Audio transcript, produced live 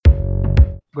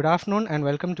Good afternoon and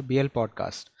welcome to BL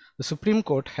Podcast. The Supreme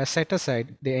Court has set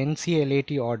aside the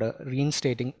NCLAT order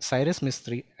reinstating Cyrus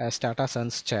Mistry as Tata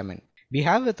Sons chairman. We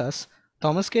have with us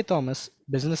Thomas K. Thomas,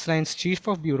 Business Line's Chief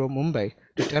of Bureau Mumbai,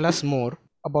 to tell us more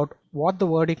about what the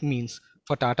verdict means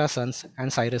for Tata Sons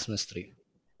and Cyrus Mistry.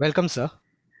 Welcome, sir.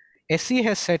 SC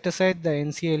has set aside the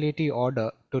NCLAT order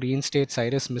to reinstate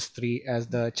Cyrus Mistry as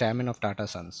the chairman of Tata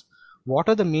Sons. What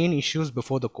are the main issues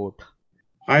before the court?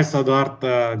 Hi, Sadarth.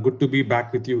 Good to be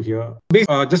back with you here.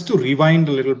 Just to rewind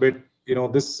a little bit,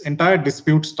 this entire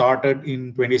dispute started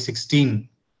in 2016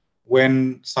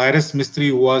 when Cyrus Mistry,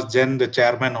 who was then the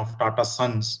chairman of Tata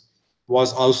Sons,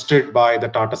 was ousted by the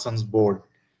Tata Sons board.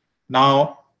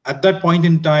 Now, at that point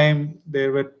in time,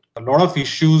 there were a lot of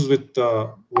issues with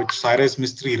which Cyrus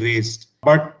Mistry raised.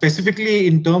 But specifically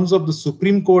in terms of the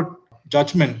Supreme Court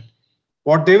judgment,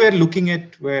 what they were looking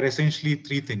at were essentially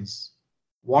three things.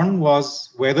 One was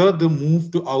whether the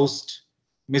move to oust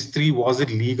Mistry was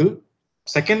it legal.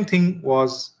 Second thing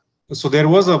was, so there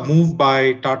was a move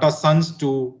by Tata Sons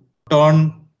to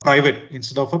turn private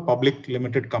instead of a public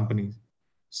limited company.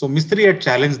 So Mistry had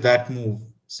challenged that move,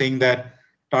 saying that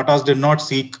Tatas did not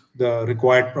seek the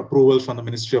required approvals from the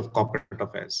Ministry of Corporate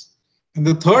Affairs. And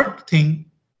the third thing,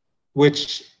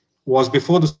 which was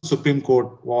before the Supreme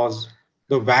Court, was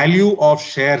the value of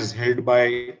shares held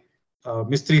by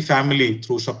Mistry family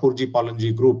through Shapoorji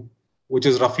Pallonji Group, which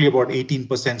is roughly about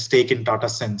 18% stake in Tata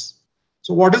Sons.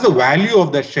 So what is the value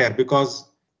of that share? Because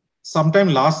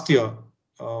sometime last year,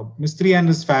 Mistry and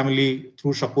his family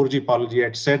through Shapoorji Pallonji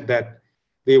had said that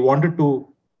they wanted to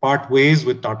part ways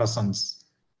with Tata Sons.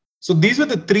 So these were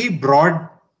the three broad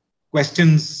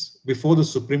questions before the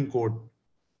Supreme Court.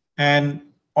 And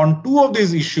on two of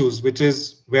these issues, which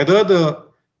is whether the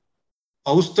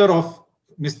ouster of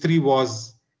Mistry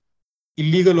was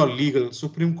illegal or legal,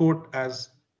 Supreme Court has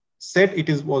said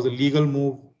was a legal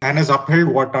move and has upheld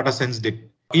what Tata Sons did.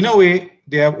 In a way,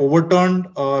 they have overturned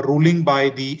a ruling by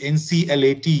the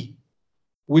NCLAT,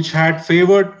 which had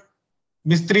favored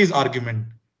Mistry's argument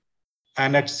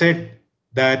and had said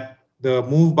that the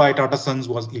move by Tata Sons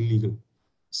was illegal.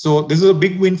 So this is a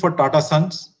big win for Tata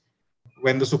Sons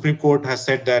when the Supreme Court has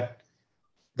said that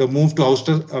the move to oust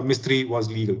Mistry was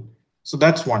legal. So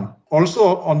that's one.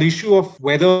 Also, on the issue of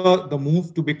whether the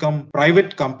move to become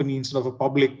private company instead of a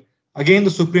public, again,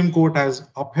 the Supreme Court has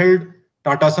upheld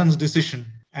Tata Sons' decision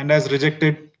and has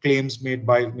rejected claims made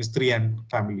by Mistry and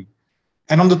family.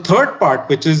 And on the third part,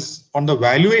 which is on the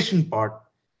valuation part,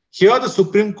 here the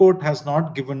Supreme Court has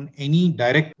not given any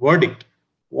direct verdict.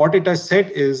 What it has said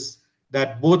is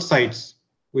that both sides,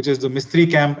 which is the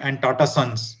Mistry camp and Tata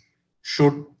Sons,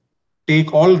 should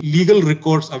take all legal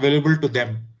recourse available to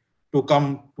them to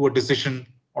come to a decision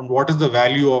on what is the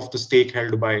value of the stake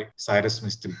held by Cyrus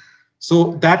Mistry.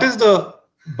 So that is the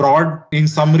broad, in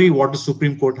summary, what the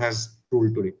Supreme Court has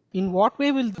ruled today. In what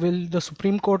way will the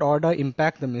Supreme Court order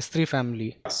impact the Mistry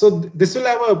family? So this will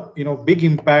have a big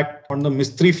impact on the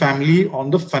Mistry family on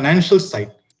the financial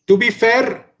side. To be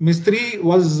fair, Mistry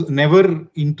was never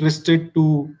interested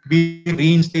to be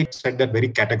reinstated, said that very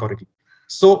categorically.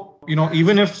 So,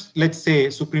 even if, let's say,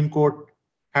 Supreme Court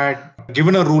had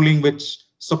given a ruling which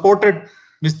supported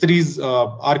Mistry's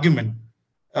argument,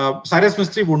 Cyrus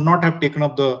Mistry would not have taken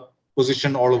up the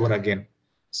position all over again.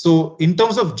 So in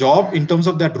terms of job, in terms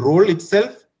of that role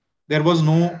itself, there was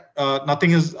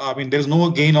there's no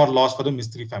gain or loss for the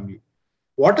Mistry family.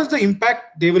 What is the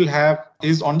impact they will have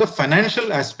is on the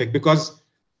financial aspect, because,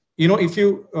 so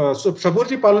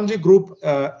Shapoorji Pallonji Group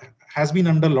has been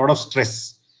under a lot of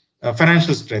stress,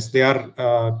 financial stress. They are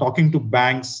talking to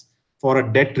banks for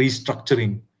a debt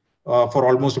restructuring for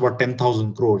almost about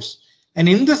 10,000 crores. And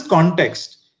in this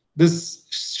context, this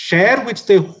share which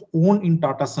they own in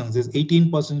Tata Sons, this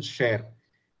 18% share,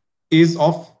 is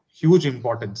of huge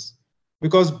importance,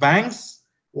 because banks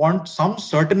want some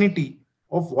certainty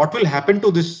of what will happen to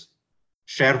this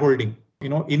shareholding,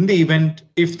 in the event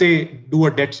if they do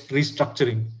a debt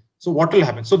restructuring. So what will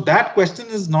happen? So that question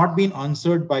is not being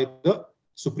answered by the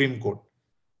Supreme Court.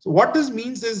 So what this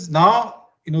means is now,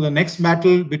 the next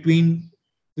battle between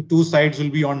the two sides will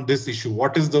be on this issue.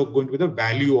 What is going to be the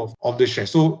value of the share?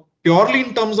 So purely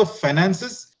in terms of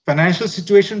financial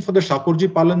situation for the Shapoorji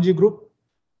Pallonji Group,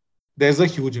 there's a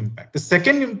huge impact. The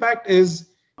second impact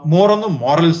is more on the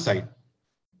moral side.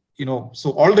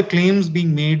 So all the claims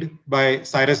being made by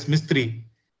Cyrus Mistry,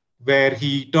 where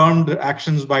he termed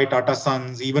actions by Tata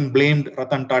Sons, even blamed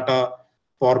Ratan Tata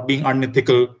for being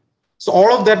unethical. So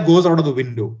all of that goes out of the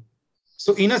window.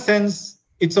 So in a sense,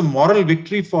 it's a moral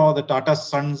victory for the Tata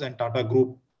Sons and Tata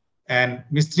Group. And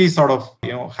Mistry sort of,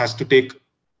 has to take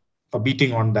a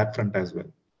beating on that front as well.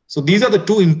 So these are the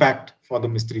two impact for the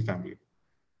Mistry family.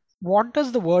 What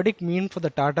does the verdict mean for the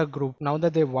Tata Group now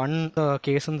that they won the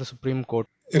case in the Supreme Court?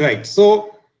 Right. So,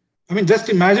 I mean, just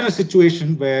imagine a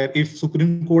situation where if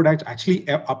Supreme Court had actually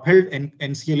upheld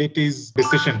NCLAT's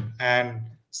decision and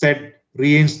said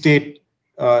reinstate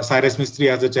Cyrus Mistry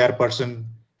as the chairperson,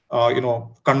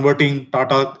 converting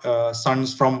Tata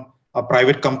Sons from a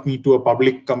private company to a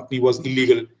public company was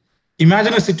illegal.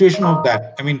 Imagine a situation of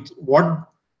that. I mean, what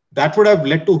that would have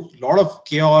led to a lot of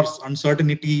chaos,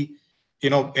 uncertainty.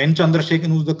 N. Chandrasekhan,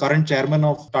 who's the current chairman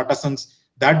of Tata Sons,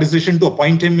 that decision to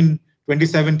appoint him in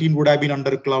 2017 would have been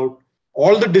under cloud.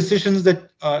 All the decisions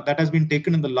that has been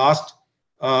taken in the last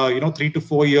 3 to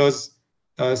 4 years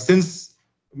since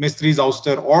Mistry's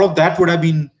ouster, all of that would have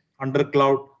been under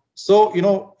cloud. So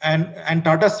and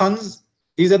Tata Sons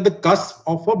is at the cusp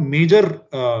of a major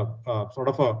sort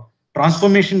of a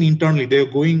transformation internally.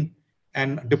 They're going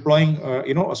and deploying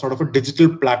a sort of a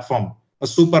digital platform, a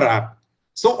super app.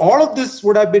 So all of this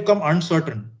would have become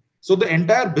uncertain. So the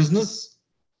entire business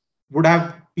would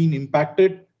have been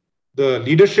impacted. The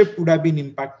leadership would have been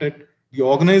impacted. The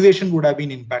organization would have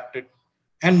been impacted.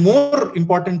 And more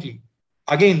importantly,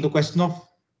 again, the question of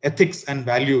ethics and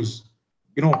values.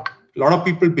 A lot of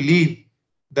people believe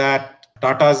that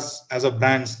Tatas as a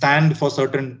brand stand for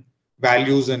certain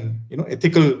values and,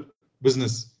 ethical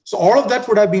business. So all of that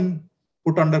would have been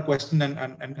put under question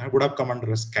and would have come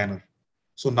under a scanner.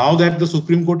 So now that the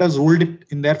Supreme Court has ruled it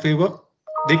in their favor,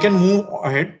 they can move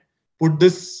ahead, put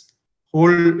this whole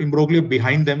imbroglio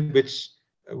behind them, which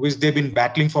they've been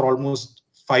battling for almost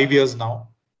 5 years now.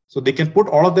 So they can put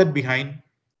all of that behind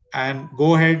and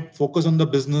go ahead, focus on the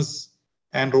business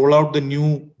and roll out the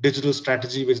new digital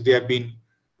strategy, which they have been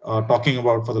talking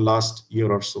about for the last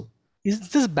year or so. Is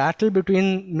this battle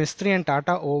between Mistry and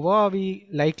Tata over? Are we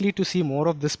likely to see more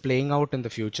of this playing out in the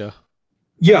future?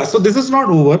 Yeah, so this is not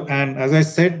over. And as I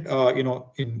said,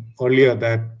 in earlier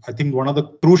that I think one of the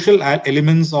crucial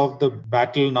elements of the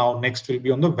battle now next will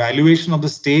be on the valuation of the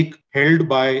stake held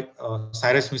by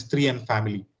Cyrus Mistry and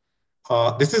family.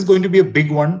 This is going to be a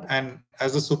big one. And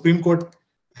as the Supreme Court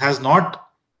has not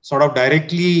sort of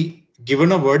directly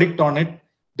given a verdict on it,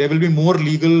 there will be more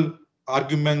legal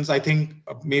arguments. I think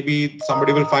maybe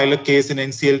somebody will file a case in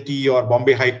NCLT or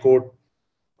Bombay High Court,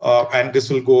 and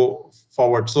this will go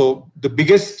forward. So the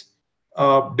biggest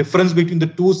difference between the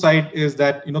two sides is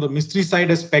that the Mistry side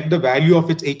has pegged the value of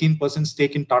its 18%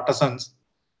 stake in Tata Sons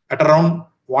at around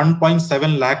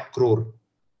 1.7 lakh crore.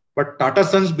 But Tata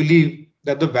Sons believe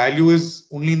that the value is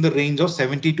only in the range of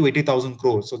 70 to 80,000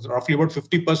 crores. So it's roughly about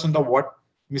 50% of what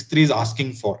Mistry is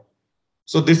asking for.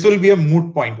 So this will be a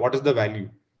moot point. What is the value?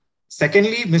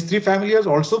 Secondly, Mistry family has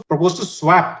also proposed to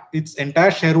swap its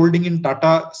entire shareholding in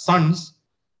Tata Sons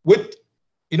with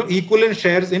equivalent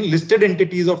shares in listed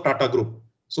entities of Tata Group.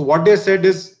 So what they said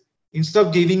is, instead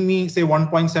of giving me say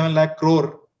 1.7 lakh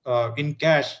crore in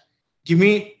cash, give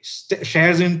me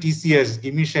shares in TCS,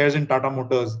 give me shares in Tata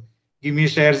Motors, give me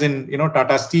shares in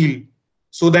Tata Steel,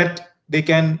 so that they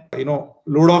can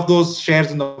load off those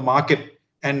shares in the market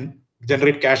and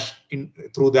generate cash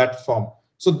through that form.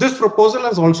 So this proposal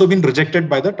has also been rejected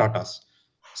by the Tatas.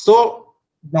 So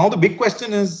now the big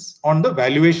question is on the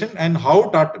valuation and how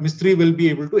Tata Mistry will be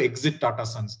able to exit Tata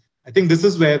Sons. I think this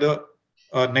is where the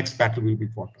next battle will be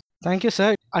fought. Thank you,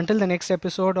 sir. Until the next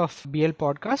episode of BL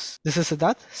Podcast, this is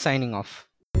Siddharth signing off.